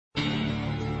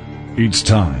It's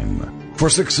time for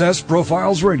Success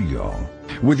Profiles Radio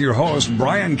with your host,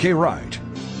 Brian K. Wright.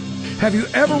 Have you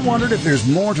ever wondered if there's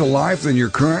more to life than you're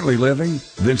currently living?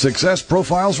 Then Success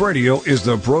Profiles Radio is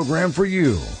the program for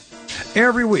you.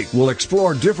 Every week, we'll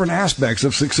explore different aspects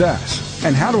of success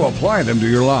and how to apply them to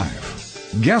your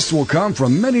life. Guests will come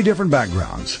from many different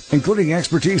backgrounds, including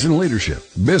expertise in leadership,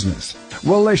 business,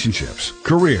 relationships,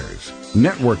 careers,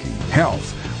 networking,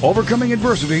 health, overcoming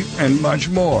adversity, and much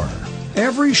more.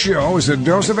 Every show is a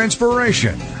dose of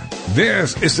inspiration.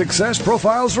 This is Success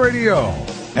Profiles Radio.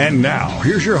 And now,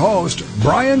 here's your host,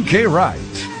 Brian K. Wright.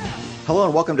 Hello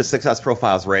and welcome to Success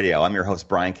Profiles Radio. I'm your host,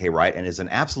 Brian K. Wright, and it's an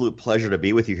absolute pleasure to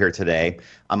be with you here today.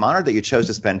 I'm honored that you chose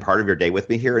to spend part of your day with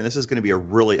me here, and this is going to be a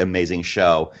really amazing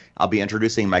show. I'll be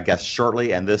introducing my guest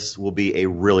shortly, and this will be a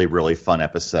really, really fun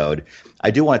episode.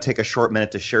 I do want to take a short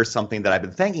minute to share something that I've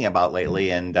been thinking about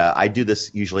lately, and I do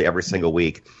this usually every single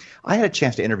week. I had a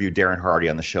chance to interview Darren Hardy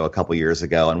on the show a couple years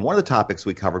ago, and one of the topics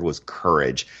we covered was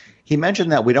courage. He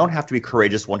mentioned that we don't have to be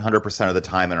courageous 100% of the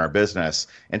time in our business.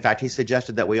 In fact, he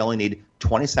suggested that we only need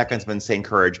 20 seconds of insane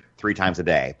courage 3 times a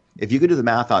day. If you could do the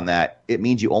math on that, it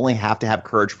means you only have to have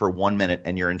courage for 1 minute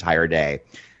in your entire day.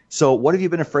 So what have you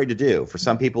been afraid to do? For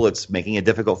some people, it's making a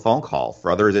difficult phone call.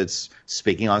 For others, it's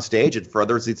speaking on stage. And for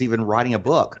others, it's even writing a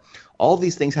book. All of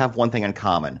these things have one thing in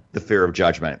common, the fear of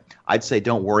judgment. I'd say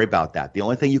don't worry about that. The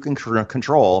only thing you can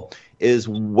control is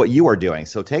what you are doing.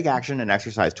 So take action and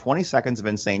exercise 20 seconds of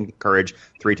insane courage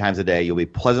 3 times a day. You'll be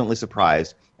pleasantly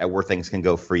surprised at where things can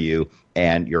go for you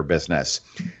and your business.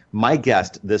 My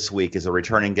guest this week is a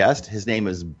returning guest. His name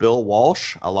is Bill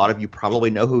Walsh. A lot of you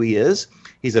probably know who he is.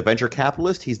 He's a venture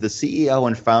capitalist. He's the CEO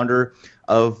and founder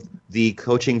of the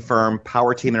coaching firm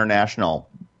Power Team International.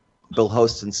 Bill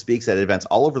hosts and speaks at events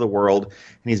all over the world,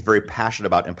 and he's very passionate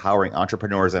about empowering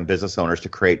entrepreneurs and business owners to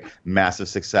create massive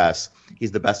success.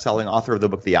 He's the best-selling author of the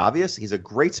book The Obvious. He's a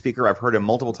great speaker. I've heard him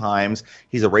multiple times.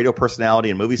 He's a radio personality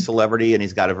and movie celebrity, and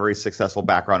he's got a very successful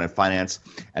background in finance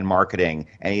and marketing.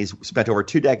 And he's spent over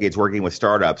 2 decades working with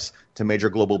startups to major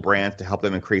global brands to help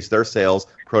them increase their sales,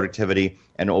 productivity,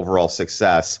 and overall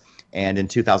success. And in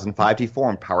 2005, he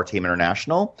formed Power Team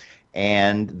International,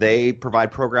 and they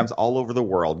provide programs all over the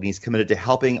world. And he's committed to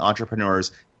helping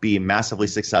entrepreneurs be massively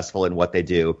successful in what they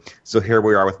do. So here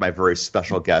we are with my very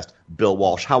special guest, Bill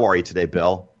Walsh. How are you today,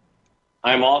 Bill?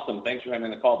 I'm awesome. Thanks for having me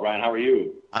on the call, Brian. How are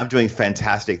you? I'm doing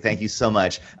fantastic. Thank you so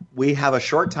much. We have a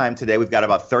short time today. We've got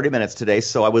about 30 minutes today.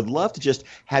 So I would love to just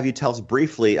have you tell us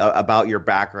briefly about your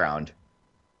background.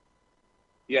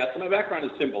 Yeah, so my background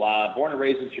is simple. Born and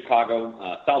raised in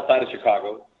Chicago, south side of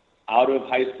Chicago. Out of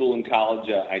high school and college,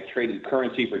 I traded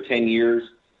currency for 10 years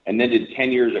and then did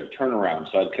 10 years of turnaround.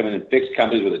 So I'd come in and fix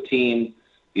companies with a team,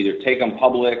 either take them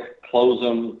public, close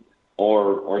them,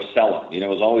 or sell them. You know,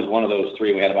 it was always one of those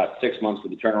 3. We had about 6 months for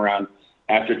the turnaround.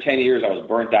 After 10 years, I was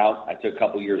burnt out. I took a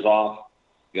couple years off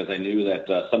because I knew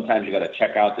that sometimes you got to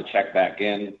check out to check back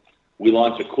in. We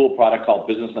launched a cool product called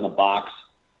Business in a Box.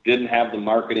 Didn't have the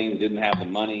marketing, didn't have the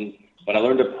money. But I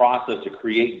learned a process to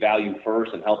create value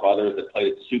first and help others that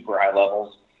played at super high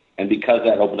levels. And because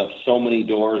that opened up so many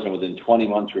doors, and within 20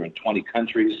 months, we were in 20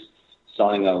 countries,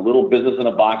 selling a little business in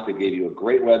a box that gave you a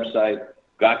great website,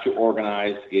 got you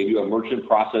organized, gave you a merchant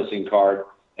processing card,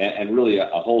 and really a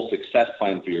whole success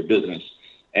plan for your business.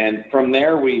 And from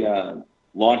there, we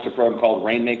launched a program called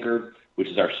Rainmaker, which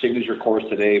is our signature course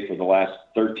today. For the last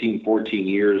 13, 14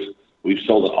 years, we've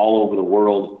sold it all over the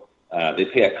world. They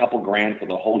pay a couple grand for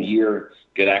the whole year,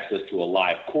 get access to a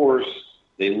live course.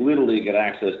 They literally get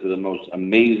access to the most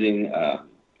amazing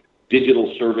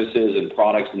digital services and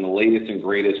products and the latest and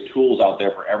greatest tools out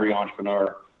there for every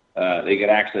entrepreneur. They get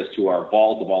access to our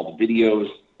vault of all the videos.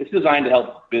 It's designed to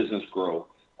help business grow.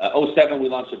 2007, we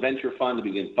launched a venture fund to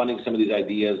begin funding some of these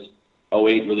ideas.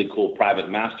 2008, really cool private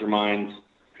masterminds.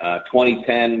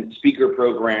 2010, speaker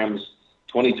programs.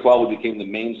 2012, we became the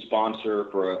main sponsor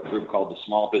for a group called the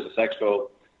Small Business Expo,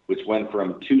 which went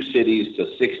from 2 cities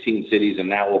to 16 cities and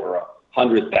now over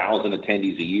 100,000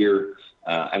 attendees a year.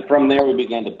 And from there, we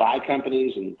began to buy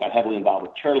companies and got heavily involved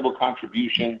with charitable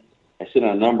contribution. I sit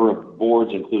on a number of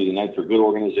boards, including the Knights for Good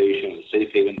organization, the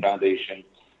Safe Haven Foundation.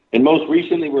 And most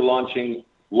recently, we're launching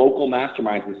local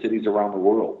masterminds in cities around the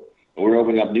world. And we're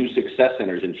opening up new success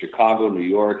centers in Chicago, New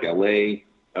York, LA,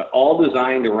 all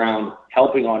designed around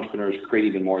helping entrepreneurs create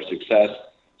even more success.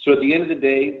 So at the end of the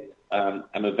day,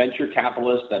 I'm a venture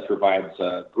capitalist that provides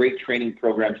great training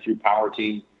programs through Power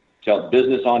Team to help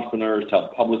business entrepreneurs, to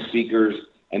help public speakers,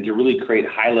 and to really create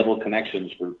high-level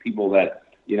connections for people that,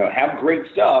 you know, have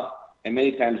great stuff, and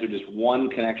many times they're just one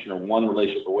connection or one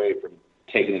relationship away from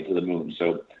taking it to the moon.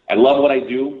 So I love what I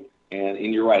do,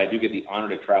 and you're right, I do get the honor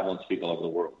to travel and speak all over the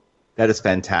world. That is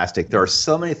fantastic. There are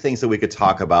so many things that we could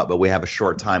talk about, but we have a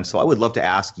short time. So I would love to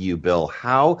ask you, Bill,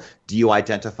 how do you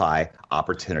identify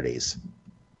opportunities?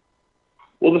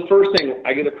 Well, the first thing,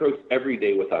 I get approached every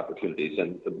day with opportunities.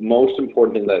 And the most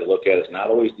important thing that I look at is not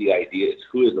always the idea, it's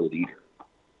who is the leader.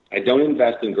 I don't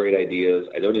invest in great ideas.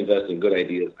 I don't invest in good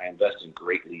ideas. I invest in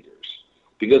great leaders.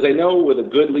 Because I know with a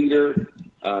good leader,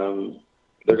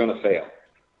 they're going to fail.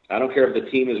 I don't care if the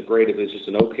team is great. If it's just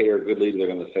an okay or good leader, they're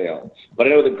going to fail. But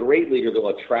I know with a great leader, they'll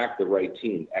attract the right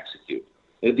team to execute.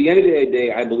 And at the end of the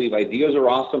day, I believe ideas are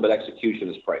awesome, but execution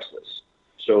is priceless.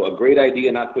 So a great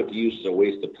idea not put to use is a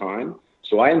waste of time.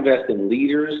 So I invest in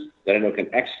leaders that I know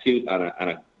can execute on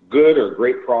a good or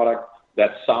great product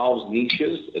that solves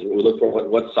niches. As we look for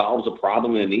what solves a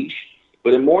problem in a niche.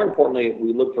 But then more importantly,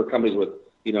 we look for companies with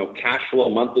cash flow,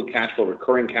 monthly cash flow,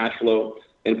 recurring cash flow,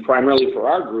 and primarily for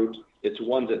our groups, it's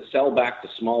ones that sell back to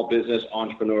small business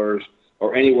entrepreneurs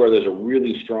or anywhere there's a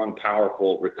really strong,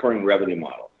 powerful recurring revenue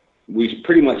model. We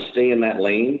pretty much stay in that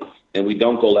lane, and we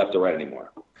don't go left or right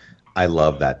anymore. I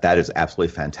love that. That is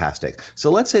absolutely fantastic. So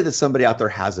let's say that somebody out there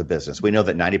has a business. We know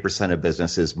that 90% of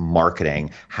business is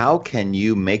marketing. How can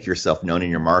you make yourself known in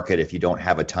your market if you don't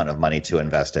have a ton of money to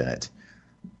invest in it?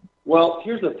 Well,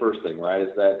 here's the first thing, right,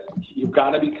 is that you've got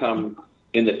to become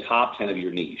in the top 10 of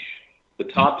your niche. The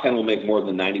top 10 will make more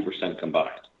than 90%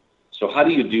 combined. So how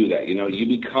do you do that? You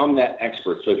become that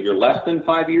expert. So if you're less than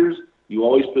 5 years, you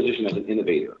always position as an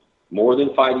innovator. More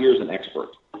than 5 years, an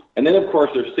expert. And then, of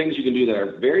course, there's things you can do that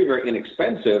are very, very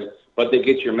inexpensive, but they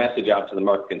get your message out to the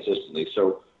market consistently.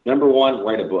 So number one,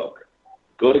 write a book.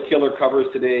 Go to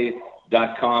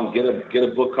killercoverstoday.com, get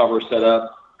a book cover set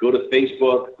up. Go to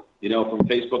Facebook. From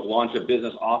Facebook, launch a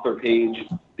business author page.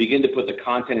 Begin to put the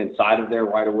content inside of there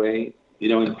right away.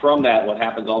 And from that, what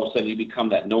happens all of a sudden, you become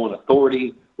that known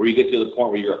authority where you get to the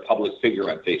point where you're a public figure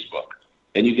on Facebook.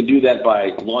 And you can do that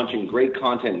by launching great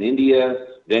content in India,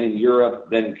 then in Europe,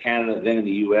 then in Canada, then in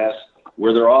the U.S.,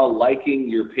 where they're all liking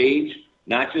your page,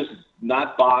 not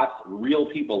bots, real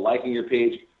people liking your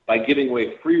page by giving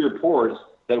away free reports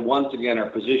that once again are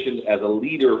positioned as a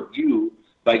leader of you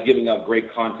by giving out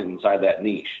great content inside that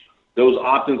niche. Those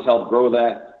opt-ins help grow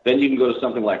that. Then you can go to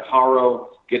something like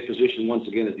Haro, get positioned once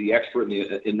again as the expert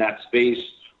in that space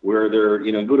where they're,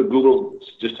 go to Google,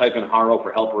 just type in Haro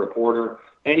for help a reporter.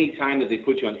 Any time that they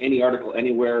put you on any article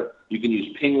anywhere, you can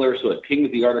use Pingler so it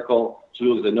pings the article so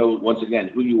people can know, once again,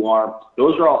 who you are.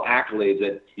 Those are all accolades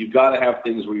that you've got to have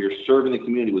things where you're serving the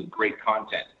community with great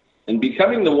content. And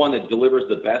becoming the one that delivers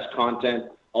the best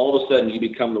content, all of a sudden you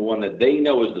become the one that they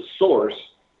know is the source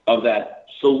of that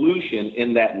solution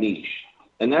in that niche.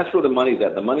 And that's where the money's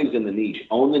at. The money's in the niche.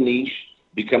 Own the niche,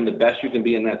 become the best you can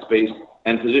be in that space,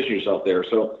 and position yourself there.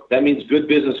 So that means good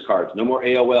business cards. No more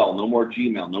AOL, no more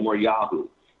Gmail, no more Yahoo.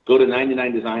 Go to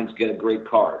 99 Designs, get a great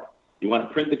card. You want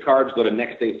to print the cards, go to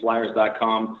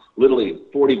nextdayflyers.com. Literally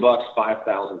 $40,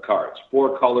 5,000 cards.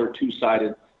 4-color,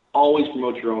 2-sided. Always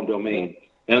promote your own domain.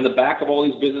 And on the back of all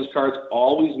these business cards,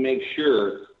 always make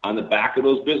sure on the back of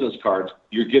those business cards,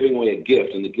 you're giving away a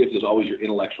gift, and the gift is always your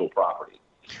intellectual property.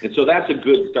 And so that's a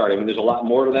good start. I mean, there's a lot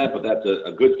more to that, but that's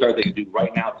a good start that you can do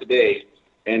right now today.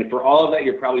 And for all of that,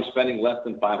 you're probably spending less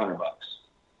than $500.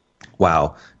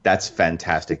 Wow, that's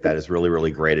fantastic. That is really,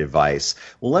 really great advice.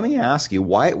 Well, let me ask you,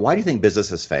 why do you think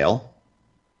businesses fail?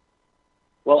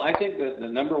 Well, I think that the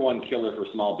number one killer for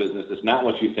small business is not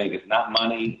what you think. It's not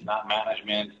money, it's not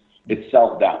management, it's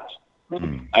self-doubt.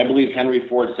 Mm-hmm. I believe Henry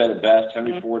Ford said it best.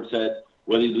 Henry Ford said,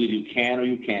 whether you believe you can or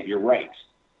you can't, you're right.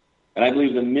 And I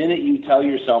believe the minute you tell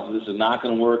yourself this is not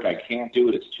going to work, I can't do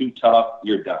it, it's too tough,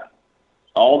 you're done.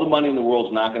 All the money in the world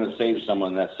is not going to save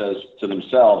someone that says to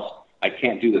themselves, I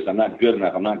can't do this, I'm not good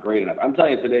enough, I'm not great enough. I'm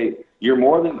telling you today, you're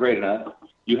more than great enough.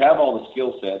 You have all the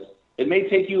skill sets. It may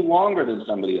take you longer than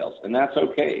somebody else, and that's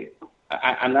okay.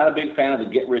 I'm not a big fan of the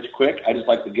get rich quick. I just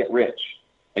like to get rich.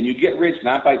 And you get rich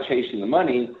not by chasing the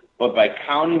money, but by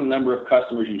counting the number of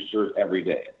customers you serve every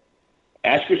day.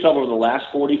 Ask yourself over the last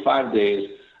 45 days,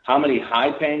 how many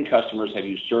high-paying customers have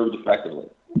you served effectively?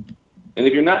 And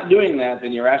if you're not doing that,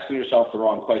 then you're asking yourself the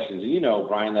wrong questions. And you know,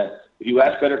 Brian, that if you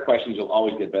ask better questions, you'll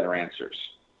always get better answers.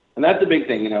 And that's the big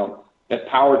thing, that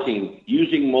power team,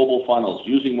 using mobile funnels,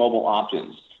 using mobile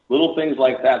opt-ins, little things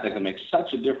like that can make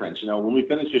such a difference. When we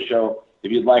finish the show,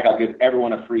 if you'd like, I'll give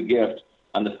everyone a free gift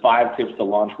on the 5 tips to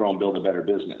launch, grow, and build a better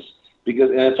business. And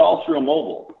it's all through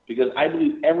mobile, because I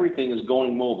believe everything is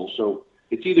going mobile. So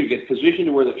it's either get positioned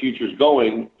to where the future is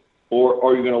going,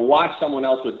 or you're going to watch someone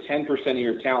else with 10% of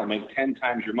your talent make 10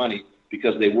 times your money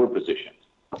because they were positioned.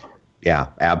 Yeah,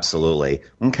 absolutely.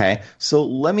 Okay, so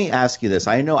let me ask you this.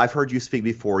 I know I've heard you speak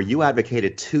before. You advocate a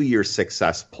 2-year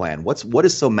success plan. What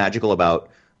is so magical about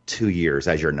 2 years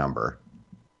as your number?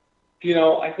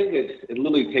 I think it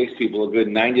literally takes people a good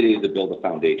 90 days to build a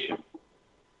foundation.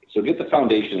 So get the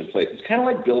foundation in place. It's kind of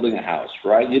like building a house,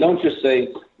 right? You don't just say,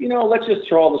 let's just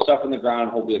throw all the stuff in the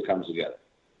ground, hopefully it comes together.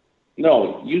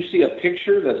 No, you see a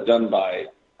picture that's done by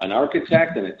an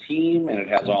architect and a team, and it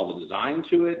has all the design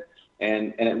to it,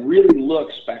 and it really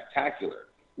looks spectacular.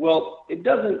 Well, it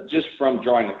doesn't just from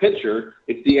drawing a picture,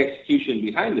 it's the execution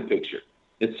behind the picture.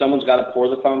 It's someone's got to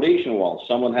pour the foundation wall.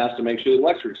 Someone has to make sure the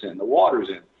electric's in, the water's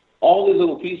in, all these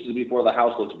little pieces before the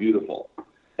house looks beautiful.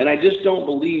 And I just don't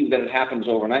believe that it happens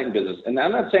overnight in business. And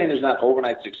I'm not saying there's not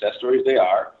overnight success stories. They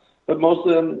are. But most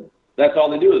of them, that's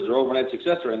all they do is they're overnight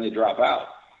success story and they drop out.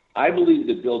 I believe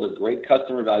to build a great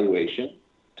customer evaluation,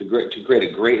 to create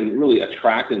a great and really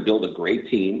attract and build a great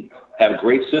team, have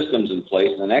great systems in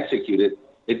place and then execute it,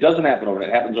 it doesn't happen overnight.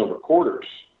 It happens over quarters.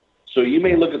 So you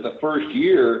may look at the first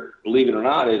year, believe it or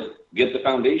not, is get the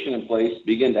foundation in place,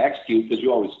 begin to execute, because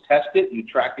you always test it, you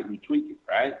track it, and you tweak it,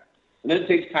 right? And then it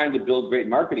takes time to build great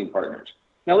marketing partners.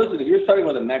 Now, listen, if you're starting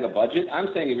with a mega budget,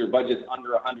 I'm saying if your budget's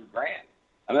under $100,000,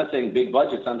 I'm not saying big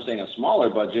budgets, I'm saying a smaller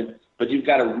budget, but you've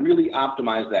got to really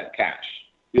optimize that cash.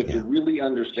 You have to really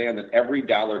understand that every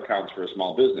dollar counts for a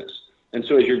small business. And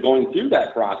so as you're going through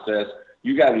that process,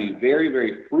 you got to be very,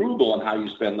 very frugal in how you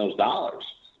spend those dollars.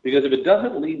 Because if it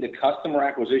doesn't lead to customer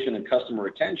acquisition and customer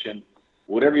retention,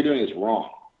 whatever you're doing is wrong.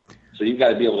 So you've got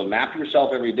to be able to map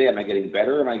yourself every day. Am I getting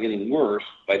better or am I getting worse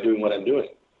by doing what I'm doing?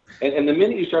 And the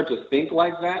minute you start to think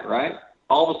like that, right,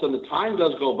 all of a sudden the time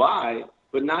does go by,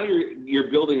 but now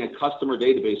you're building a customer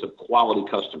database of quality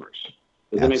customers.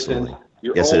 Does that make sense?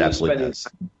 You're yes, only it absolutely spending does.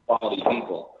 Quality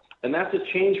people. And that's a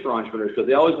change for entrepreneurs because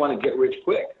they always want to get rich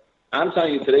quick. I'm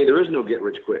telling you today, there is no get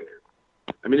rich quick.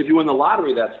 I mean, if you win the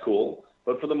lottery, that's cool.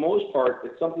 But for the most part,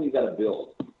 it's something you've got to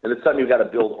build. And it's something you've got to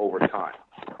build over time.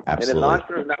 Absolutely. And if an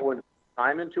entrepreneur's not willing to put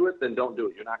time into it, then don't do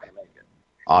it. You're not going to make it.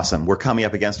 Awesome. We're coming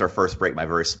up against our first break. My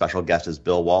very special guest is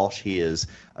Bill Walsh. He is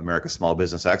America's small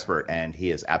business expert, and he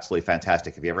is absolutely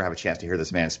fantastic. If you ever have a chance to hear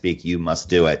this man speak, you must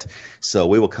do it. So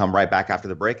we will come right back after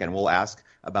the break, and we'll ask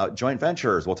about joint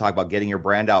ventures. We'll talk about getting your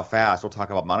brand out fast. We'll talk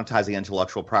about monetizing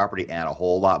intellectual property and a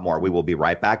whole lot more. We will be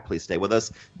right back. Please stay with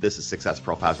us. This is Success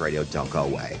Profiles Radio. Don't go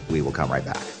away. We will come right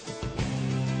back.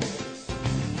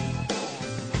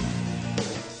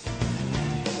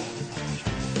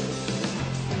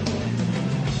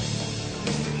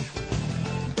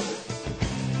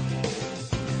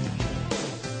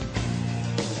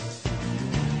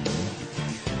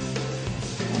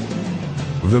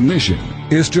 The mission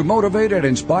is to motivate and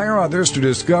inspire others to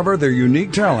discover their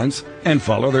unique talents and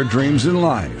follow their dreams in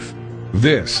life.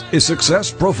 This is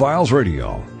Success Profiles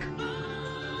Radio.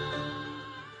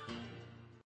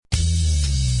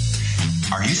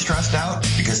 Are you stressed out?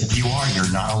 Because if you are, you're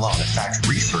not alone. In fact,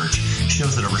 research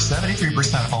shows that over 73%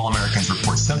 of all Americans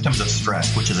report symptoms of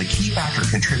stress, which is a key factor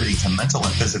contributing to mental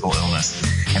and physical illness.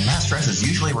 And that stress is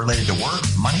usually related to work,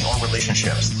 money, or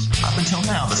relationships. Up until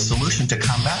now, the solution to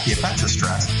combat the effects of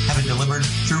stress have been delivered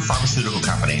through pharmaceutical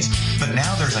companies. But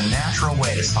now there's a natural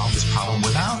way to solve this problem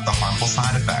without the harmful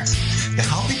side effects. The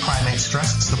Healthy Primate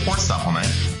Stress Support Supplement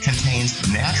contains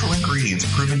natural ingredients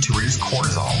proven to reduce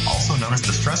cortisol, also known as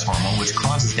the stress hormone, which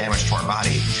causes damage to our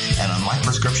body. And unlike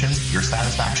prescriptions, your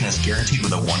satisfaction is guaranteed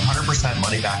with a 100%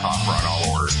 money-back offer on all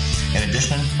orders. In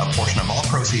addition, a portion of all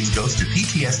proceeds goes to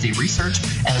PTSD research,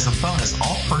 and as a bonus,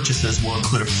 all purchases will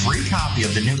include a free copy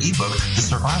of the new ebook, The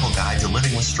Survival Guide to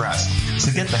Living with Stress.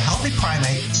 So get the Healthy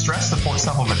Primate Stress Support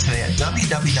Supplement today at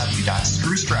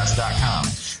www.screwstress.com.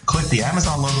 Click the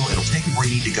Amazon logo. It'll take you where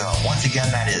you need to go. Once again,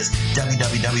 that is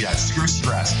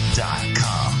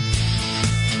www.screwstress.com.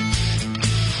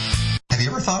 Have you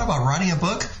ever thought about writing a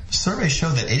book? Surveys show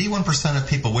that 81% of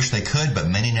people wish they could, but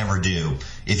many never do.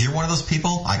 If you're one of those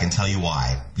people, I can tell you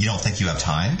why. You don't think you have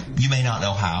time, you may not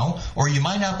know how, or you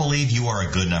might not believe you are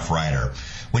a good enough writer.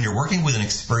 When you're working with an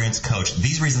experienced coach,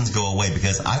 these reasons go away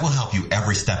because I will help you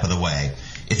every step of the way.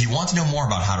 If you want to know more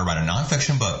about how to write a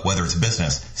nonfiction book, whether it's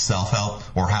business, self-help,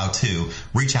 or how-to,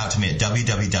 reach out to me at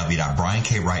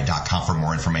www.briankwright.com for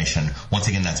more information. Once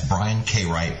again, that's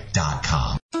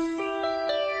briankwright.com.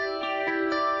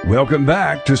 Welcome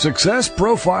back to Success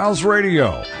Profiles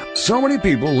Radio. So many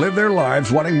people live their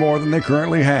lives wanting more than they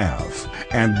currently have.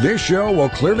 And this show will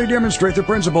clearly demonstrate the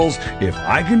principles, if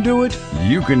I can do it,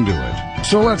 you can do it.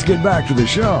 So let's get back to the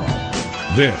show.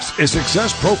 This is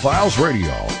Success Profiles Radio.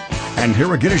 And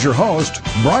here again is your host,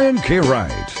 Brian K.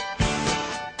 Wright.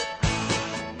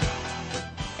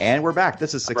 And we're back.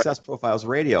 This is Success Profiles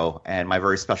Radio, and my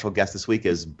very special guest this week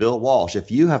is Bill Walsh.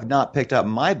 If you have not picked up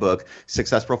my book,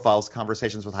 Success Profiles,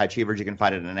 Conversations with High Achievers, you can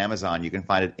find it on Amazon. You can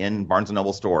find it in Barnes &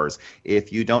 Noble stores.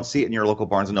 If you don't see it in your local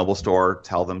Barnes & Noble store,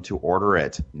 tell them to order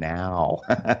it now.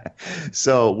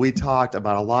 So we talked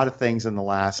about a lot of things in the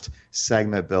last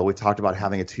segment, Bill. We talked about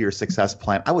having a 2-year success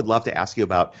plan. I would love to ask you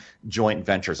about joint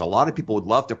ventures. A lot of people would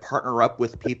love to partner up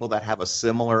with people that have a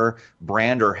similar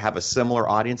brand or have a similar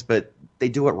audience, but they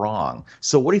do it wrong.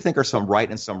 So what do you think are some right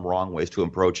and some wrong ways to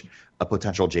approach a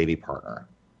potential JV partner?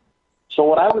 So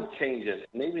what I would change is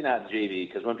maybe not JV,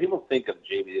 because when people think of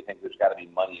JV, they think there's got to be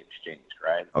money exchanged,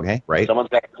 right? Okay, right. Someone's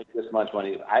got to take this much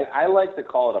money. I like to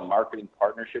call it a marketing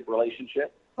partnership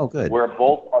relationship. Oh, good. Where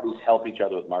both parties help each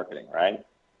other with marketing, right?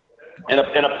 And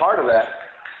a part of that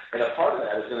is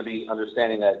going to be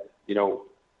understanding that,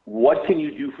 what can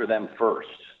you do for them first?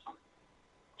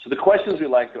 So the questions we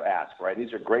like to ask, right?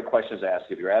 These are great questions to ask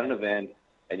if you're at an event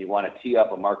and you want to tee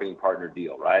up a marketing partner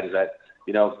deal, right? Is that,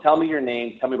 tell me your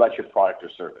name, tell me about your product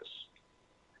or service.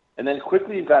 And then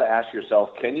quickly you've got to ask yourself,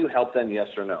 can you help them, yes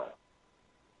or no?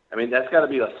 I mean, that's got to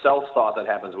be a self-thought that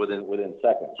happens within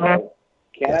seconds, right?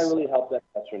 Can I really help them,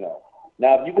 yes or no?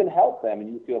 Now, if you can help them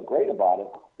and you feel great about it,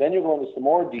 then you go into some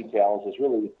more details. It's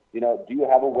really, do you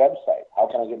have a website? How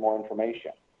can I get more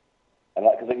information? And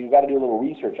because you've got to do a little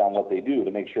research on what they do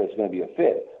to make sure it's going to be a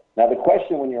fit. Now, the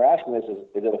question when you're asking this is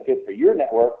it a fit for your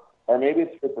network, or maybe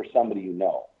it's fit for somebody you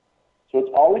know? So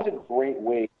it's always a great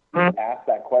way to ask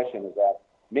that question is that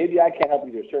maybe I can't help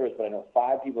you with your service, but I know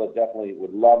 5 people that definitely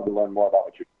would love to learn more about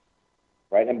what you're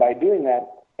doing, right? And by doing that,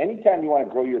 anytime you want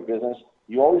to grow your business,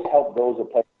 you always help those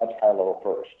that play at a much higher level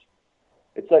first.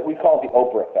 It's like we call it the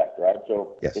Oprah effect, right?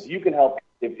 So if you can help,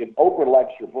 if Oprah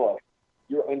likes your book,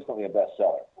 you're instantly a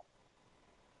bestseller.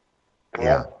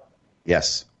 Yeah.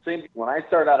 Yes. Same. When I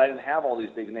started out, I didn't have all these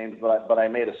big names, but I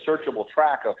made a searchable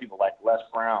track of people like Les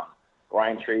Brown,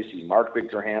 Brian Tracy, Mark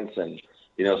Victor Hansen,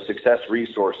 Success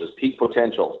Resources, Peak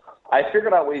Potentials. I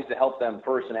figured out ways to help them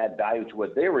first and add value to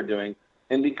what they were doing,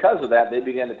 and because of that, they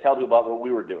began to tell people about what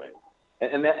we were doing.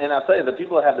 And I'll tell you, the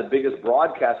people that have the biggest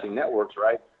broadcasting networks,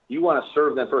 right? You want to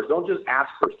serve them first. Don't just ask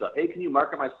for stuff. Hey, can you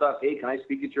market my stuff? Hey, can I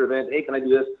speak at your event? Hey, can I do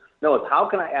this? No, it's how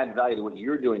can I add value to what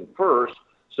you're doing first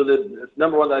so that,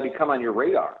 number one, that I become on your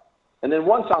radar. And then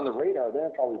once on the radar, then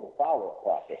it's always a follow-up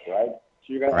process, right?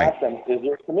 So you're going to ask them, is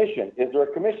there a commission? Is there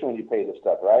a commission when you pay this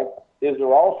stuff, right? Is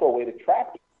there also a way to track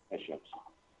commissions?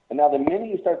 And now the minute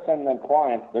you start sending them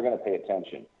clients, they're going to pay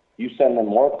attention. You send them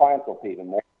more clients, they'll pay even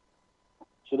more.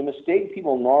 So the mistake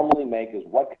people normally make is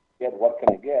what can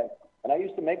I get? And I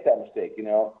used to make that mistake,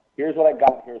 here's what I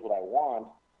got, here's what I want,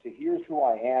 to here's who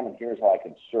I am, and here's how I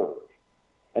can serve.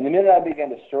 And the minute I began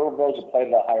to serve those who played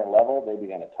at a higher level, they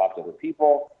began to talk to other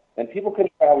people, and people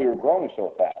couldn't know how we were growing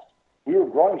so fast. We were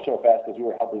growing so fast because we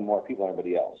were helping more people than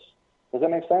everybody else. Does that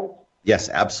make sense? Yes,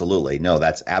 absolutely. No,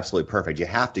 that's absolutely perfect. You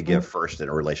have to give first in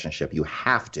a relationship. You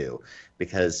have to,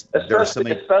 because there are so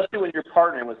many... Especially when you're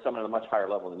partnering with someone at a much higher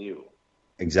level than you.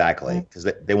 Exactly, because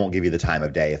they won't give you the time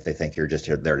of day if they think you're just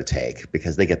there to take,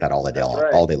 because they get that all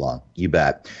day long. You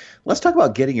bet. Let's talk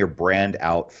about getting your brand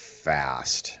out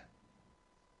fast.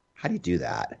 How do you do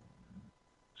that?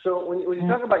 So when you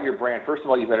talk about your brand, first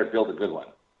of all, you better build a good one.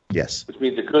 Yes. Which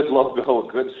means a good logo,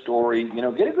 a good story.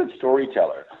 Get a good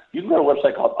storyteller. You can go to a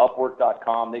website called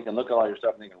Upwork.com. They can look at all your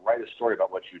stuff and they can write a story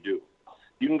about what you do.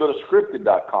 You can go to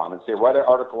Scripted.com and say, write an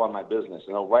article on my business,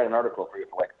 and they'll write an article for you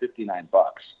for like $59.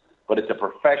 But it's a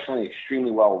professionally, extremely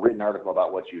well-written article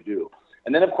about what you do.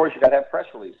 And then, of course, you got to have press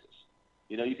releases.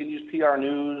 You can use PR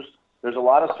News. There's a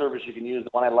lot of service you can use. The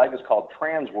one I like is called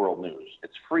Trans World News.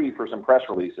 It's free for some press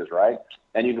releases, right?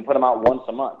 And you can put them out once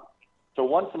a month. So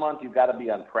once a month, you've got to be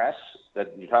on press.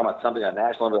 That you're talking about something on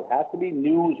national level. It has to be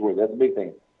newsworthy. That's a big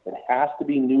thing. It has to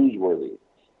be newsworthy.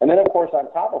 And then, of course,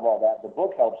 on top of all that, the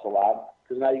book helps a lot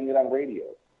because now you can get on radio.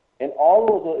 And all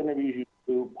those little interviews you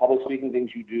do, public speaking things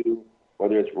you do,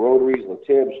 whether it's Rotaries,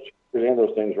 Latibs, any of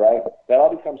those things, right? That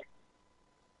all becomes,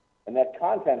 and that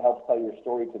content helps tell your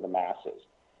story to the masses.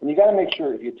 And you got to make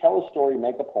sure if you tell a story,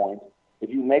 make a point. If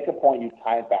you make a point, you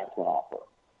tie it back to an offer.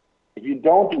 If you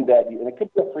don't do that, and it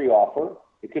could be a free offer,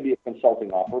 it could be a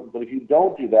consulting offer, but if you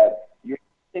don't do that, you're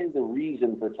missing the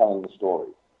reason for telling the story.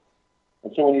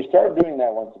 And so when you start doing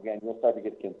that, once again, you'll start to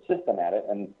get consistent at it,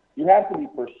 and you have to be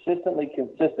persistently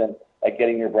consistent at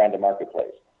getting your brand to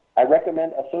marketplace. I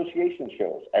recommend association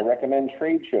shows. I recommend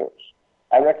trade shows.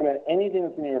 I recommend anything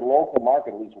that's in your local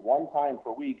market at least one time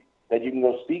per week that you can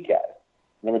go speak at.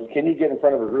 In other words, can you get in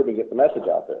front of a group and get the message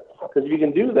out there? Because if you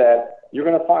can do that, you're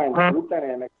going to find group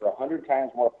dynamics are 100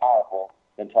 times more powerful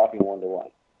than talking one-to-one.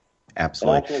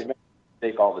 Absolutely. And that's a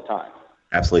mistake all the time.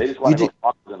 Absolutely. They just want to go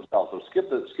talk to themselves. So skip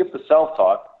the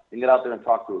self-talk and get out there and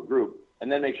talk to a group,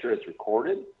 and then make sure it's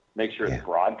recorded, make sure it's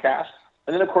broadcast,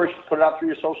 and then, of course, put it out through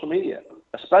your social media,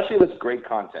 especially if it's great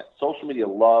content. Social media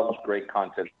loves great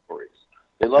content stories.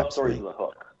 They love stories with a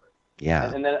hook.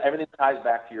 Yeah. And then everything ties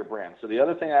back to your brand. So the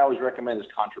other thing I always recommend is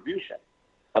contribution.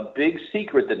 A big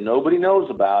secret that nobody knows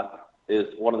about is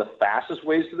one of the fastest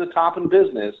ways to the top in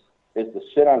business is to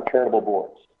sit on charitable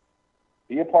boards.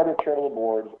 Be a part of charitable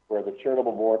boards where the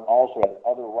charitable board also has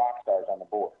other rock stars on the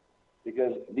board.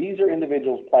 Because these are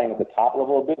individuals playing at the top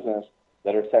level of business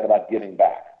that are excited about giving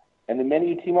back. And the minute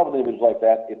you team up with individuals like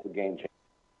that, it's a game changer.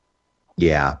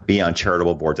 Yeah, be on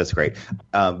charitable boards. That's great.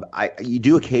 You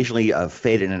do occasionally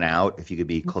fade in and out. If you could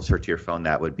be closer to your phone,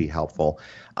 that would be helpful.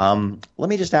 Let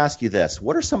me just ask you this.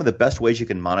 What are some of the best ways you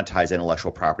can monetize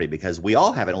intellectual property? Because we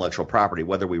all have intellectual property,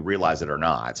 whether we realize it or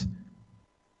not.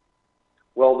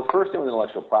 Well, the first thing with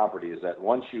intellectual property is that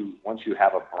once you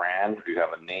have a brand, you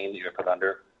have a name that you're going to put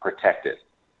under, protect it.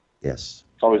 Yes.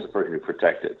 It's always the first thing to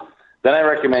protect it. Then I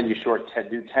recommend you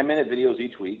do 10-minute videos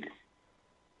each week,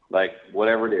 like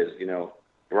whatever it is,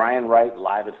 Brian Wright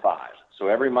live at 5. So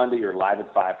every Monday you're live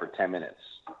at 5 for 10 minutes.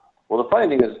 Well, the funny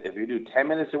thing is if you do 10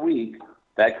 minutes a week,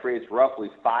 that creates roughly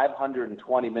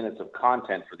 520 minutes of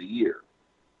content for the year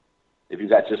if you've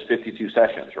got just 52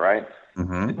 sessions, right?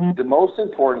 Mm-hmm. The most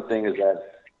important thing is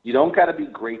that you don't got to be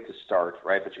great to start,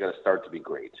 right? But you got to start to be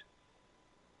great.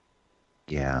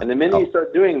 Yeah. And the minute you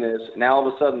start doing this, now all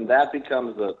of a sudden that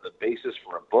becomes the basis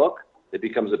for a book. It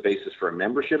becomes a basis for a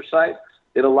membership site.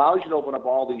 It allows you to open up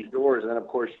all these doors, and then, of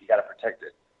course, you got to protect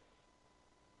it.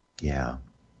 Yeah,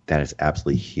 that is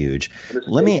absolutely huge. The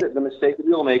mistake that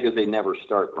people make is they never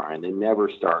start, Brian. They never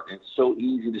start. And it's so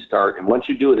easy to start, and once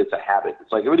you do it, it's a habit.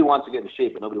 It's like everybody wants to get in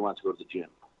shape, but nobody wants to go to the gym.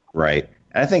 Right.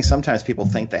 And I think sometimes people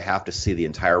think they have to see the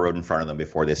entire road in front of them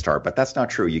before they start, but that's not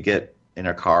true. You get in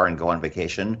a car and go on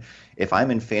vacation. If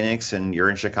I'm in Phoenix and you're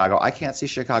in Chicago, I can't see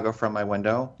Chicago from my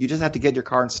window. You just have to get in your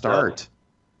car and start.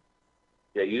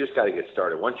 Yeah, you just got to get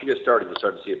started. Once you get started, you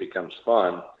start to see it becomes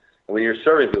fun. And when you're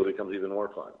serving people, it becomes even more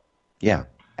fun. Yeah,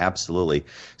 absolutely.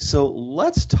 So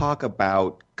let's talk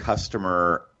about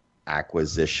customer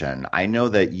acquisition. I know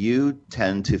that you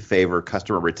tend to favor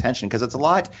customer retention because it's a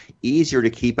lot easier to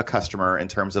keep a customer in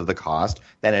terms of the cost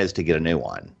than it is to get a new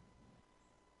one.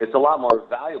 It's a lot more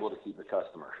valuable to keep the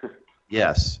customer.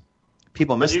 Yes.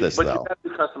 People miss this, though. But you've got to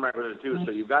do customer acquisition, too,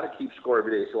 so you've got to keep score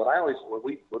every day. So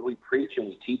what we preach and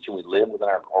we teach and we live within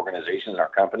our organizations and our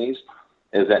companies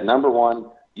is that, number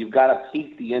one, you've got to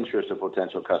pique the interest of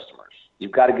potential customers.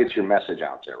 You've got to get your message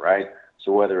out there, right?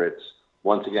 So whether it's,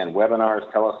 once again, webinars,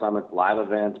 telesummits, live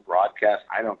events, broadcasts,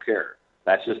 I don't care.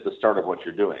 That's just the start of what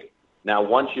you're doing. Now,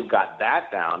 once you've got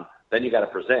that down, then you got to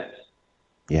present.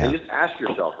 Yeah. And just ask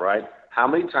yourself, right, how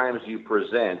many times do you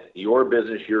present your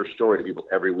business, your story to people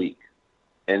every week?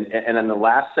 And in the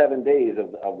last 7 days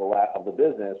of the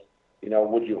business,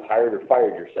 would you hired or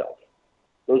fired yourself?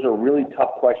 Those are really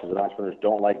tough questions that entrepreneurs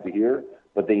don't like to hear,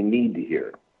 but they need to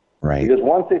hear. Right. Because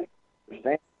once they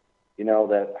understand,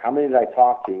 that how many did I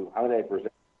talk to, how many did I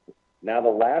present? Now the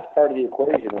last part of the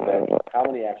equation is that how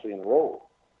many actually enrolled.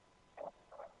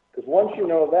 Because once you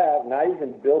know that, now you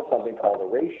can build something called a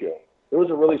ratio. There was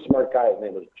a really smart guy, his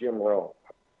name was Jim Rohn.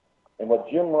 And what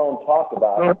Jim Rohn talked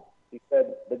about, he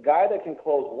said, the guy that can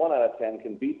close 1 out of 10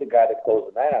 can beat the guy that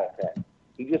closes 9 out of 10.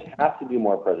 He just has to do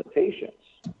more presentations.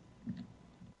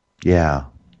 Yeah.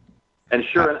 And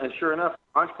sure enough,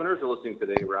 entrepreneurs are listening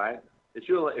today, right? If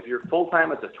you're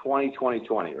full-time, it's a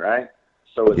 20-20-20, right?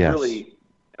 So it's really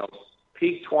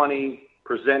peak 20,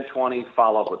 present 20,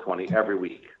 follow up with 20 every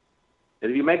week.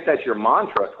 And if you make that your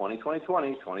mantra,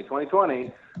 20-20-20,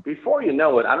 20-20-20, before you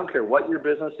know it, I don't care what your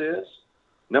business is,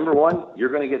 number one, you're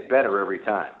going to get better every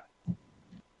time.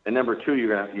 And number two,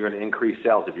 you're going to increase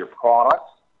sales if your product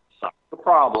solves the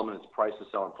problem and it's price to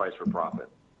sell and price for profit.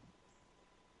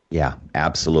 Yeah,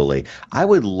 absolutely. I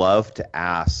would love to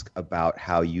ask about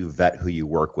how you vet who you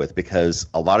work with, because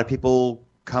a lot of people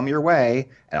come your way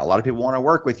and a lot of people want to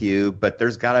work with you, but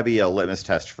there's got to be a litmus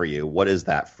test for you. What is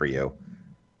that for you?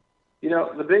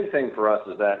 The big thing for us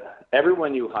is that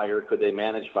everyone you hire, could they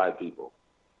manage 5 people?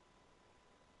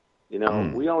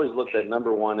 We always looked at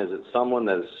number one, is it someone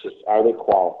that's just, are they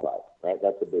qualified, right?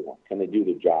 That's the big one. Can they do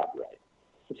the job right?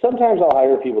 But sometimes I'll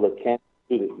hire people that can't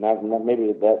do it.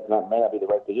 Maybe that may not be the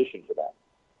right position for them.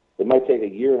 It might take a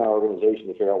year in our organization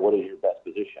to figure out what is your best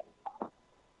position.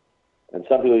 And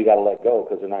some people you got to let go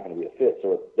because they're not going to be a fit.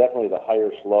 So it's definitely the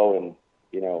hire slow and,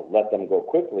 let them go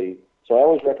quickly. So I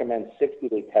always recommend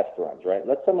 60-day test runs, right?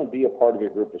 Let someone be a part of your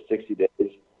group for 60 days,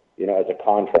 as a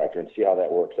contractor and see how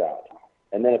that works out.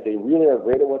 And then if they really are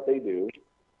great at what they do,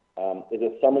 Is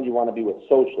it someone you want to be with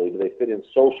socially? Do they fit in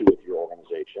socially with your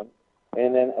organization?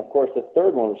 And then, of course, the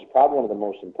third one, which is probably one of the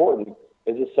most important,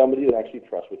 is it somebody you actually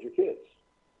trust with your kids?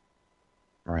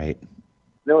 Right. I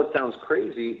know it sounds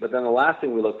crazy, but then the last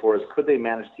thing we look for is, could they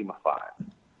manage a team of 5?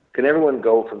 Can everyone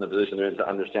go from the position they're in to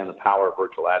understand the power of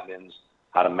virtual admins,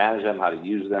 how to manage them, how to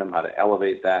use them, how to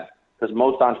elevate that? Because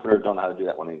most entrepreneurs don't know how to do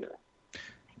that one either.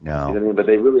 No. You know what I mean? But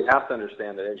they really have to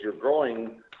understand that as you're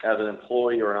growing as an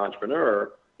employee or an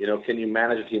entrepreneur, can you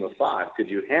manage a team of 5? Could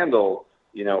you handle,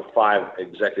 5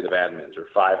 executive admins or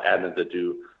 5 admins that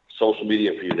do social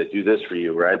media for you, that do this for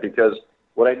you, right? Because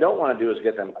what I don't want to do is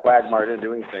get them quagmired into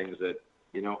doing things that,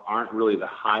 aren't really the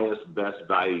highest, best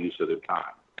value use of their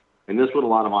time. And this is what a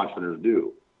lot of entrepreneurs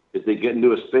do, is they get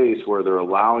into a space where they're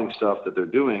allowing stuff that they're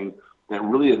doing that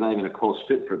really is not even a close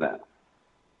fit for them.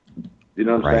 You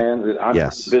know what I'm saying?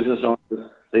 Yes. Business owners,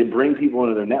 they bring people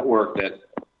into their network that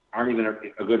aren't even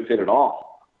a good fit at all.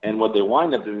 And what they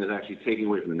wind up doing is actually taking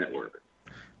away from the network.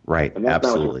 Right. And that's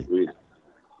Absolutely.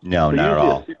 No, so not at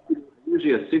all.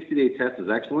 Usually a 60-day test is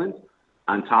excellent.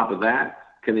 On top of that,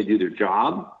 can they do their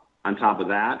job? On top of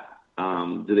that,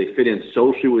 do they fit in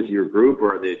socially with your group,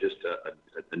 or are they just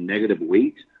a negative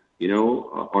weight?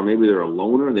 Or maybe they're a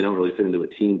loner and they don't really fit into a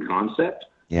team concept.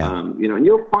 Yeah. And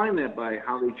you'll find that by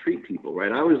how they treat people,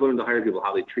 right? I always learn to hire people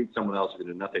how they treat someone else who can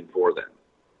do nothing for them.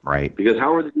 Right. Because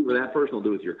however they do with that person will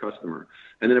do with your customer.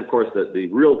 And then, of course, the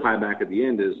real tie back at the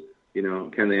end is,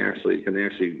 can they actually,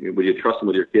 would you trust them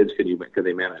with your kids? Can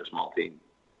they manage a small team?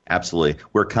 Absolutely.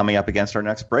 We're coming up against our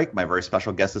next break. My very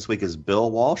special guest this week is Bill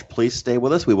Walsh. Please stay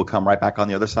with us. We will come right back on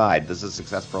the other side. This is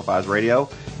Success Profiles Radio.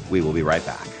 We will be right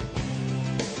back.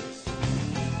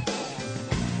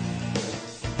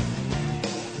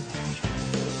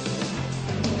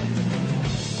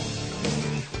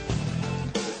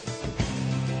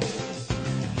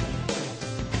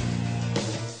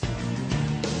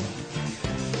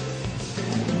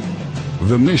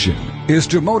 The mission is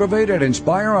to motivate and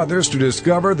inspire others to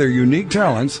discover their unique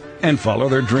talents and follow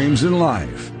their dreams in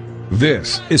life.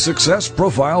 This is Success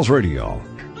Profiles Radio.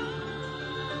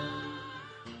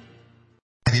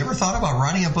 Have you ever thought about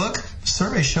writing a book?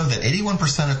 Surveys show that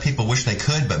 81% of people wish they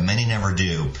could, but many never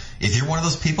do. If you're one of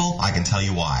those people, I can tell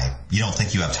you why. You don't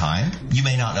think you have time, you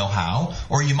may not know how,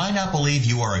 or you might not believe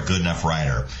you are a good enough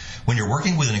writer. When you're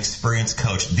working with an experienced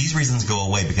coach, these reasons go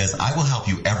away because I will help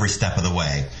you every step of the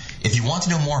way. If you want to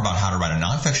know more about how to write a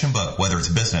nonfiction book, whether it's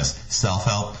business,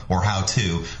 self-help, or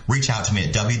how-to, reach out to me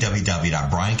at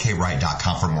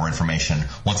www.briankWright.com for more information.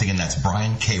 Once again, that's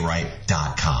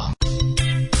briankWright.com.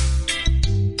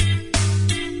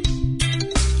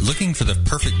 Looking for the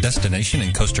perfect destination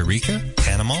in Costa Rica,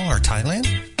 Panama, or Thailand?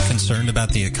 Concerned about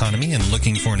the economy and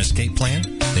looking for an escape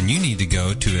plan? Then you need to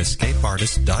go to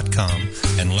escapeartist.com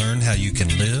and learn how you can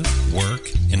live, work,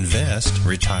 invest,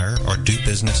 retire, or do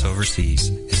business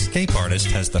overseas. Escape Artist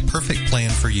has the perfect plan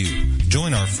for you.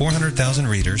 Join our 400,000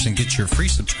 readers and get your free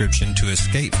subscription to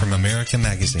Escape from America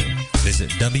magazine. Visit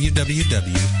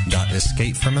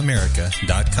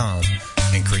www.escapefromamerica.com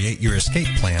and create your escape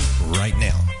plan right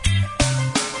now.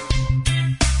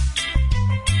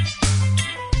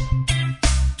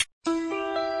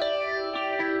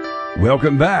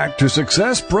 Welcome back to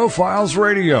Success Profiles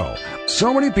Radio.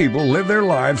 So many people live their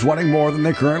lives wanting more than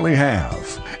they currently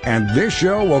have. And this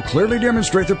show will clearly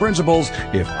demonstrate the principles,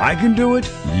 if I can do it,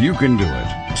 you can do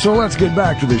it. So let's get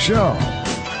back to the show.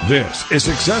 This is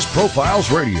Success Profiles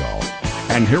Radio.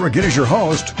 And here again is your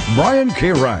host, Brian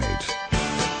K. Wright.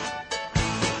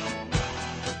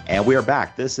 And we are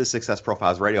back. This is Success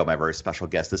Profiles Radio. My very special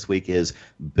guest this week is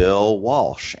Bill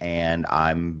Walsh, and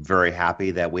I'm very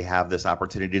happy that we have this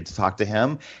opportunity to talk to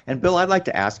him. And Bill, I'd like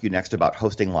to ask you next about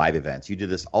hosting live events. You do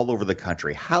this all over the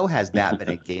country. How has that been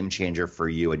a game changer for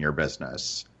you and your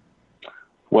business?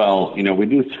 Well, we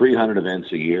do 300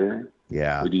 events a year.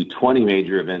 Yeah. We do 20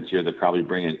 major events here that probably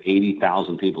bring in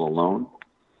 80,000 people alone.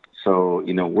 So,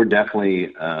 we're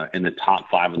definitely in the top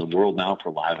 5 in the world now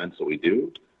for live events that we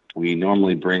do. We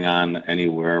normally bring on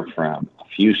anywhere from a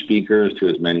few speakers to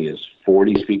as many as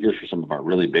 40 speakers for some of our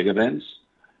really big events.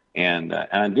 And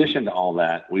in addition to all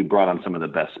that, we brought on some of the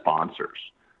best sponsors.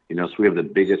 So we have the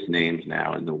biggest names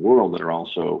now in the world that are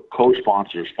also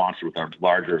co-sponsors, sponsored with our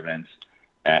larger events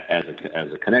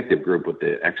as a connective group with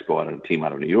the Expo out of the team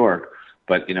out of New York.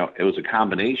 But, it was a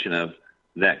combination of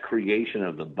that creation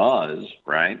of the buzz,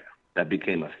 right, that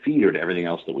became a feeder to everything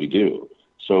else that we do.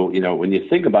 So, when you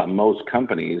think about most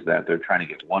companies that they're trying to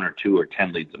get 1 or 2 or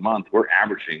 10 leads a month, we're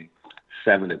averaging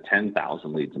 7,000 to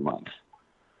 10,000 leads a month,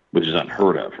 which is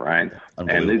unheard of, right?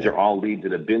 And these are all leads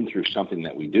that have been through something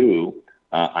that we do.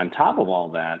 On top of all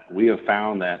that, we have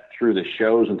found that through the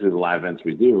shows and through the live events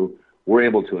we do, we're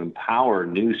able to empower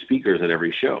new speakers at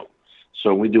every show.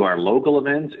 So when we do our local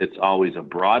events, it's always a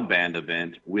broadband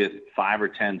event with 5 or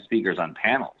 10 speakers on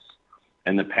panels.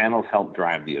 And the panels help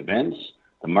drive the events,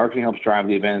 the marketing helps drive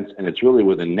the events, and it's really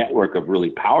with a network of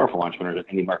really powerful entrepreneurs in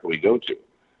any market we go to.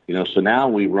 So now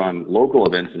we run local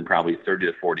events in probably 30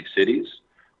 to 40 cities.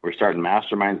 We're starting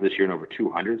masterminds this year in over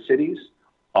 200 cities,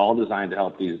 all designed to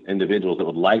help these individuals that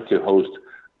would like to host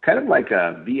kind of like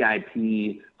a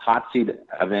VIP hot seat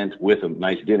event with a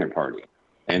nice dinner party.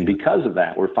 And because of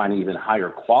that, we're finding even higher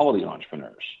quality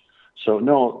entrepreneurs. So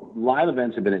no, live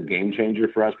events have been a game changer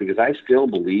for us because I still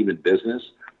believe in business.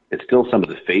 It's still some of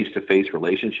the face-to-face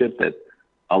relationship that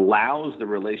allows the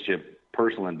relationship,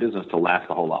 personal and business, to last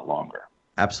a whole lot longer.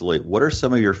 Absolutely. What are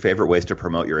some of your favorite ways to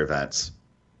promote your events?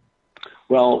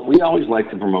 Well, we always like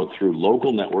to promote through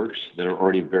local networks that are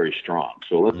already very strong.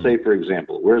 So let's say, for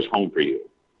example, where's home for you?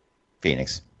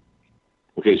 Phoenix.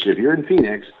 Okay, so if you're in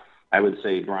Phoenix, I would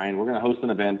say, Brian, we're going to host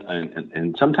an event,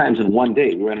 and sometimes in one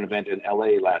day. We had an event in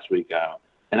LA last week,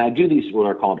 and I do these what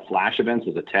are called flash events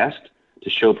as a test to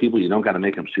show people you don't got to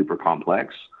make them super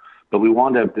complex. But we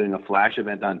wound up doing a flash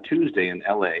event on Tuesday in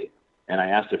LA, and I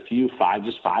asked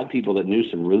just five people that knew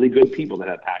some really good people that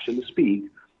had passion to speak,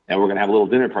 and we're going to have a little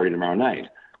dinner party tomorrow night.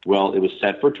 Well, it was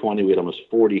set for 20. We had almost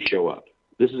 40 show up.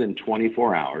 This is in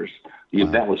 24 hours. The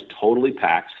event was totally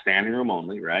packed, standing room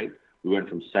only, right? We went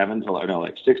from 6:30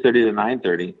 to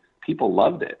 9:30. People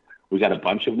loved it. We got a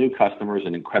bunch of new customers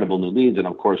and incredible new leads, and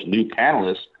of course, new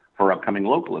panelists for upcoming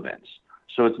local events.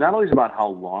 So it's not always about how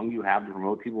long you have to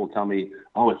promote. People will tell me,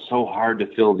 oh, it's so hard to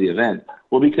fill the event.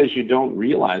 Well, because you don't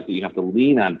realize that you have to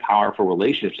lean on powerful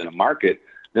relationships in a market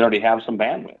that already have some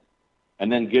bandwidth,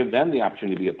 and then give them the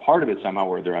opportunity to be a part of it somehow,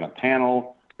 where they're on a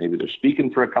panel, maybe they're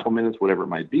speaking for a couple minutes, whatever it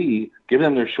might be. Give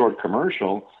them their short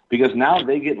commercial, because now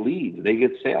they get leads, they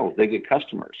get sales, they get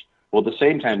customers. Well, at the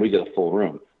same time, we get a full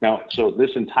room. Now, so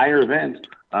this entire event,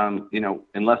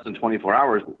 in less than 24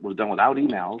 hours was done without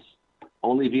emails,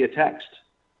 only via text.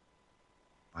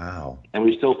 Wow. And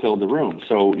we still filled the room.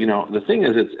 So, the thing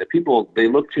is, it's people, they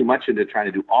look too much into trying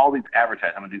to do all these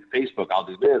advertising. I'm going to do Facebook, I'll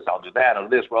do this, I'll do that, I'll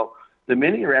do this. Well, the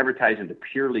minute you're advertising to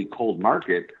purely cold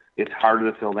market, it's harder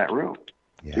to fill that room.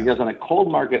 Yeah. Because on a cold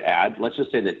market ad, let's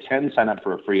just say that 10 sign up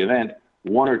for a free event,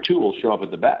 1 or 2 will show up at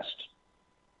the best.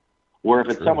 Where if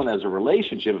it's someone that has a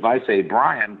relationship, if I say,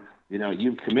 Brian,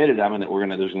 you've committed, there's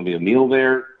going to be a meal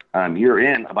there, you're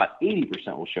in, about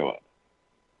 80% will show up.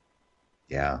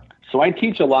 Yeah. So I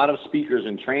teach a lot of speakers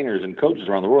and trainers and coaches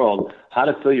around the world how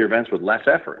to fill your events with less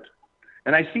effort.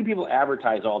 And I see people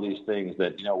advertise all these things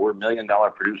that, we're $1 million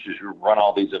producers who run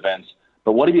all these events.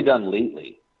 But what have you done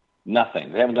lately?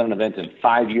 Nothing. They haven't done an event in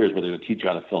 5 years where they're going to teach you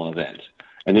how to fill an event.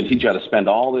 And they teach you how to spend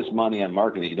all this money on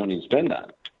marketing that you don't need to spend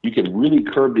on. You can really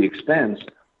curb the expense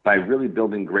by really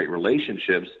building great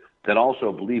relationships that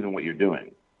also believe in what you're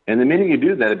doing. And the minute you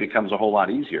do that, it becomes a whole lot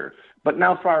easier. But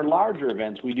now for our larger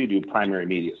events, we do primary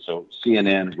media. So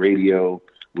CNN, radio,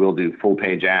 we'll do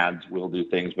full-page ads, we'll do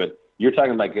things. But you're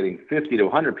talking about getting 50 to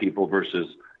 100 people versus,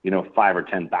 5 or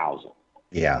 10,000.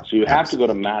 Yeah. So you have to go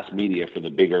to mass media for the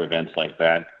bigger events like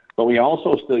that. But we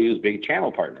also still use big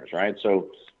channel partners, right? So,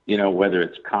 whether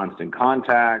it's Constant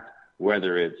Contact,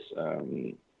 whether it's,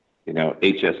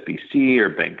 HSBC or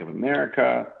Bank of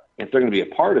America, if they're going to be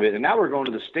a part of it. And now we're going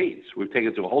to the states. We've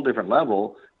taken it to a whole different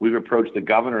level. We've approached the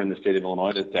governor in the state of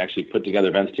Illinois to actually put together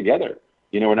events together.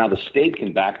 Where now the state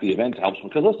can back the event to help them.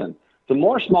 Because listen, the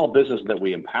more small business that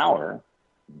we empower,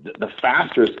 the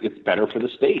faster it's better for the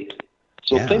state.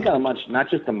 So think on not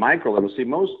just the micro level. See,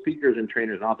 most speakers and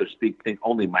trainers and authors think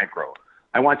only micro.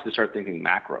 I want you to start thinking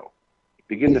macro.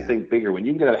 Begin to think bigger. When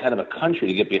you can get ahead of a country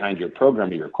to get behind your program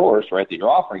or your course, right, that you're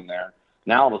offering there,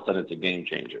 now all of a sudden it's a game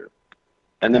changer.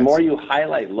 And the more you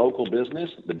highlight local business,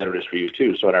 the better it is for you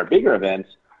too. So at our bigger events,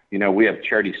 we have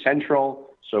Charity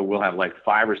Central. So we'll have like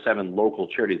 5 or 7 local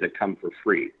charities that come for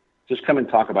free. Just come and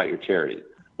talk about your charity.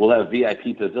 We'll have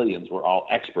VIP pavilions where all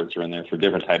experts are in there for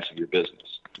different types of your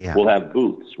business. Yeah. We'll have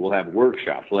booths. We'll have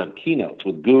workshops. We'll have keynotes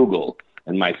with Google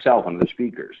and myself and the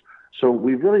speakers. So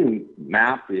we've really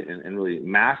mapped it and really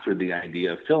mastered the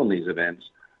idea of filling these events,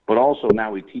 but also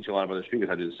now we teach a lot of other speakers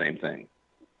how to do the same thing.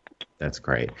 That's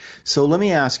great. So let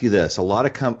me ask you this: a lot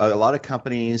of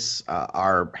companies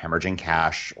are hemorrhaging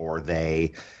cash, or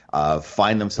they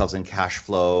find themselves in cash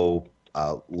flow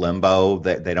limbo.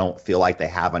 That they don't feel like they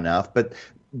have enough. But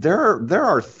there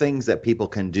are things that people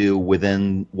can do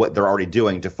within what they're already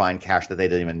doing to find cash that they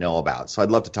didn't even know about. So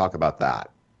I'd love to talk about that.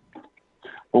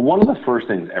 Well, one of the first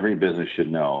things every business should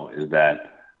know is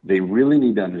that they really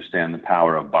need to understand the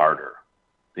power of barter.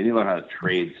 They need to learn how to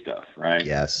trade stuff, right?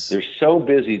 Yes. They're so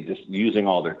busy just using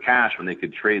all their cash when they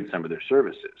could trade some of their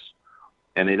services,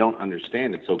 and they don't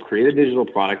understand it. So create a digital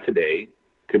product today.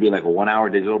 Could be like a 1-hour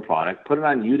digital product. Put it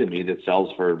on Udemy that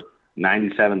sells for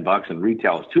 $97 and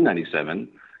retail is $297.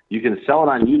 You can sell it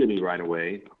on Udemy right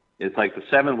away. It's like the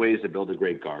 7 ways to build a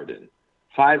great garden,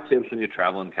 5 tips when you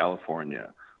travel in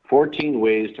California, 14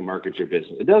 ways to market your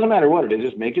business. It doesn't matter what it is.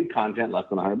 Just make it content less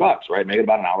than $100, right? Make it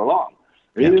about an hour long,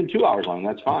 or even 2 hours long.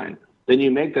 That's fine. Then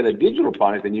you make that a digital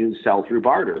product, and you sell through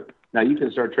barter. Now you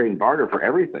can start trading barter for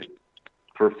everything.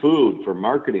 For food, for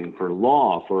marketing, for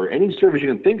law, for any service you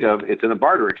can think of, it's in a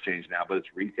barter exchange now, but it's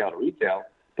retail to retail,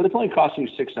 but it's only costing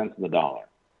you 6 cents on the dollar.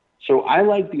 So I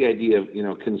like the idea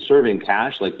of, conserving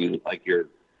cash like you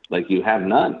have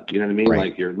none. You know what I mean? Right.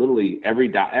 Like you're literally every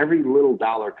little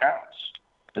dollar counts.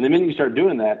 And the minute you start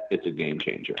doing that, it's a game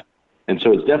changer. And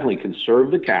so it's definitely conserve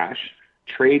the cash,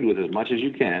 trade with as much as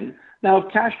you can. Now,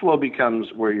 if cash flow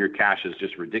becomes where your cash is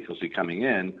just ridiculously coming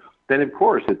in, then of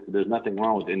course there's nothing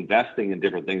wrong with investing in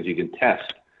different things you can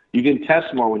test. You can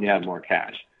test more when you have more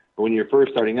cash. But when you're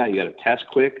first starting out, you got to test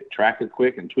quick, track it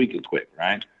quick, and tweak it quick,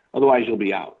 right? Otherwise, you'll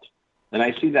be out. And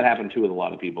I see that happen too with a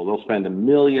lot of people. They'll spend $5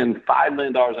 million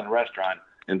on a restaurant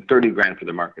and $30,000 for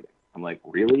their marketing. I'm like,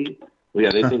 really? Well,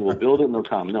 yeah, they think we'll build it and they'll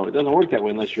come. No, it doesn't work that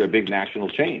way unless you're a big national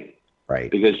chain.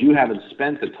 Right. Because you haven't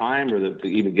spent the time to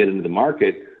even get into the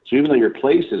market. So even though your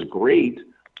place is great,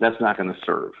 that's not going to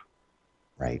serve.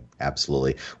 Right.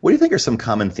 Absolutely. What do you think are some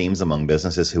common themes among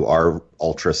businesses who are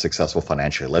ultra successful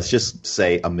financially? Let's just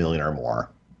say $1 million or more.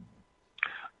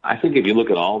 I think if you look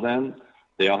at all of them,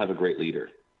 they all have a great leader.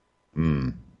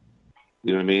 Mm.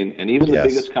 You know what I mean? And even the Yes.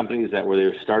 biggest companies that where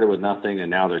they started with nothing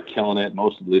and now they're killing it,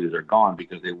 most of the leaders are gone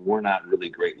because they were not really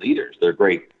great leaders. They're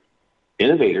great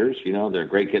innovators. They're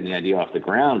great getting the idea off the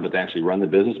ground, but to actually run the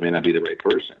business may not be the right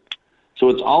person. So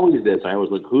it's always this. I always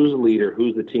look, who's the leader?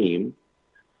 Who's the team?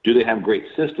 Do they have great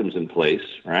systems in place,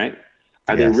 right?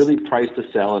 Are they Yes. really priced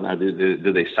to sell, and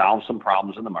do they solve some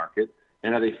problems in the market?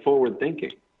 And are they forward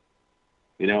thinking?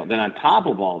 Then on top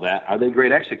of all that, are they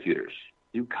great executors?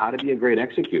 You've got to be a great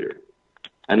executor.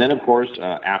 And then, of course,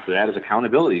 after that is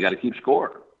accountability. You got to keep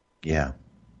score. Yeah.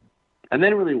 And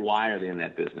then really, why are they in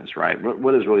that business, right?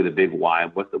 What is really the big why?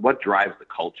 What drives the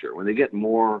culture? When they get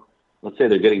more, let's say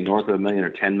they're getting north of $1 million or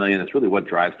 $10 million, it's really what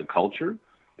drives the culture.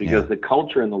 Because the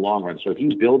culture in the long run, so if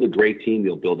you build a great team,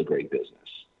 you'll build a great business.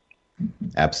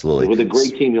 Absolutely. With a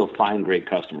great team, you'll find great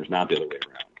customers, not the other way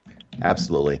around.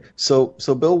 Absolutely. So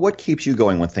Bill, what keeps you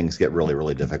going when things get really,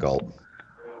 really difficult?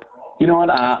 You know what?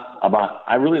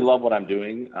 I really love what I'm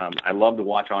doing. I love to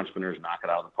watch entrepreneurs knock it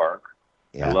out of the park.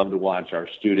 Yeah. I love to watch our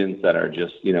students that are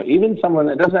just, even someone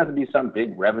that doesn't have to be some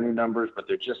big revenue numbers, but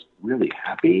they're just really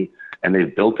happy and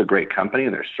they've built a great company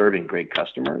and they're serving great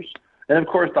customers. And of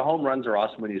course, the home runs are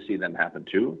awesome when you see them happen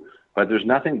too. But there's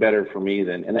nothing better for me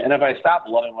than, and if I stop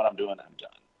loving what I'm doing, I'm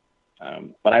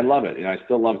done. But I love it. I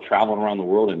still love traveling around the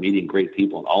world and meeting great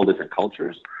people in all different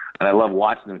cultures. And I love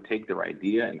watching them take their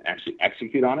idea and actually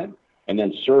execute on it and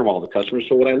then serve all the customers.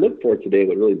 So what I look for today,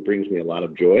 what really brings me a lot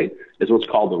of joy, is what's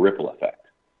called the ripple effect.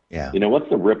 Yeah. What's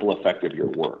the ripple effect of your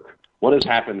work? What has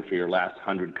happened for your last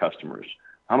 100 customers?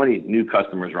 How many new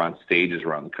customers are on stages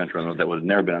around the country that would have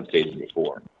never been on stages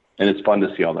before? And it's fun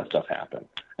to see all that stuff happen.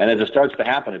 And as it starts to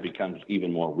happen, it becomes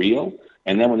even more real.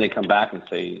 And then when they come back and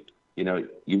say, you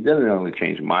didn't only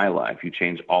change my life, you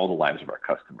changed all the lives of our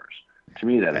customers. To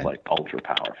me, that is like ultra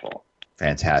powerful.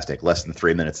 Fantastic. Less than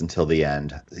 3 minutes until the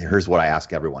end. Here's what I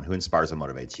ask everyone. Who inspires and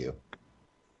motivates you?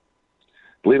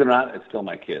 Believe it or not, it's still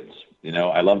my kids.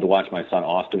 I love to watch my son,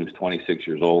 Austin, who's 26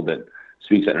 years old, that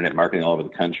speaks internet marketing all over the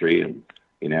country and,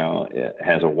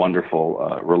 has a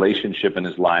wonderful relationship in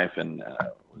his life and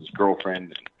his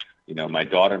girlfriend. My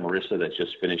daughter, Marissa, that's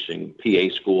just finishing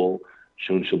PA school.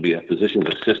 Soon she'll be a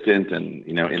physician's assistant and,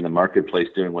 in the marketplace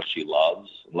doing what she loves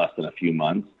in less than a few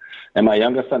months. And my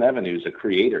youngest son, Evan, who's a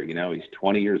creator, he's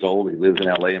 20 years old. He lives in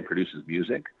LA and produces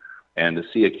music. And to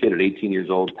see a kid at 18 years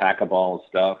old pack up all his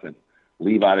stuff and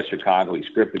leave out of Chicago, he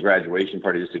scripted the graduation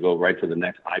party just to go right to the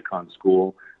next icon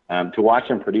school. To watch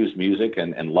him produce music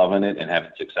and loving it and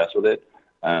having success with it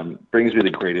brings me the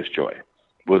greatest joy,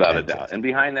 without a doubt. And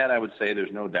behind that, I would say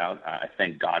there's no doubt. I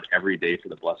thank God every day for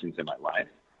the blessings in my life.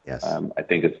 Yes. I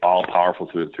think it's all powerful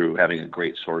through having a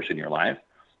great source in your life.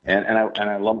 And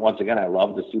I love, once again, I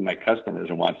love to see my customers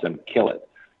and watch them kill it.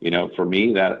 For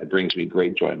me, it brings me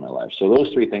great joy in my life. So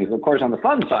those three things. And of course, on the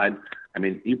fun side,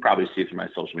 you probably see it through my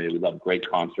social media. We love great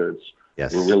concerts.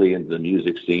 Yes. We're really into the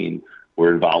music scene.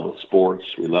 We're involved with sports.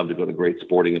 We love to go to great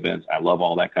sporting events. I love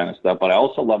all that kind of stuff. But I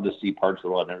also love to see parts of the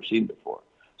world I've never seen before.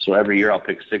 So every year I'll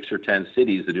pick 6 or 10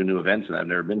 cities to do new events that I've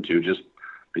never been to, just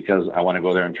because I want to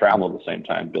go there and travel at the same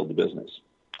time, build the business.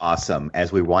 Awesome.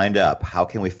 As we wind up, how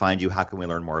can we find you? How can we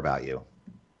learn more about you?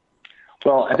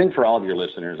 Well, I think for all of your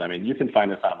listeners, I mean, you can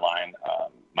find us online.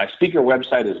 My speaker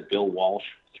website is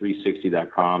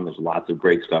BillWalsh360.com. There's lots of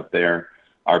great stuff there.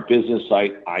 Our business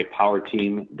site,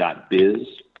 iPowerTeam.biz.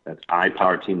 That's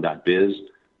iPowerTeam.biz.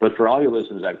 But for all your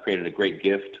listeners, I've created a great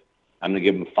gift. I'm going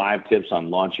to give them 5 tips on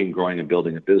launching, growing, and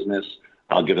building a business.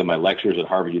 I'll give them my lectures at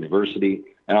Harvard University,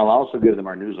 and I'll also give them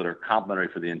our newsletter complimentary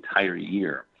for the entire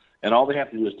year. And all they have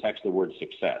to do is text the word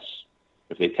success.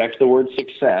 If they text the word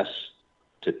success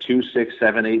to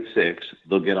 26786,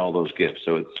 they'll get all those gifts.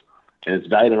 So it's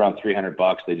valued around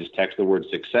 $300. They just text the word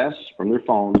success from their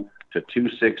phone to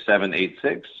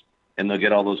 26786, and they'll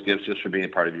get all those gifts just for being a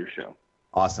part of your show.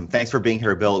 Awesome. Thanks for being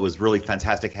here, Bill. It was really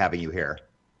fantastic having you here.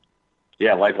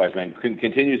 Yeah, likewise, man.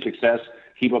 Continued success.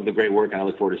 Keep up the great work, and I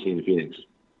look forward to seeing you in Phoenix.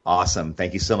 Awesome.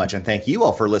 Thank you so much. And thank you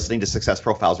all for listening to Success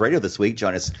Profiles Radio this week.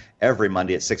 Join us every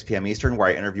Monday at 6 p.m. Eastern, where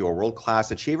I interview a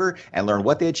world-class achiever and learn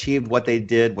what they achieved, what they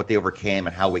did, what they overcame,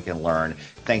 and how we can learn.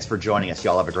 Thanks for joining us.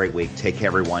 Y'all have a great week. Take care,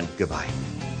 everyone. Goodbye.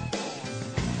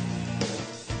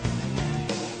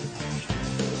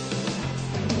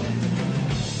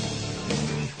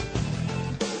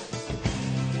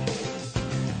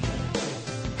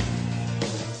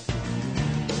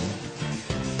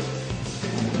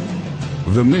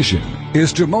 The mission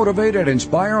is to motivate and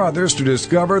inspire others to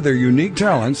discover their unique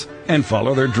talents and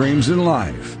follow their dreams in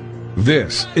life.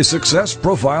 This is Success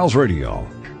Profiles Radio.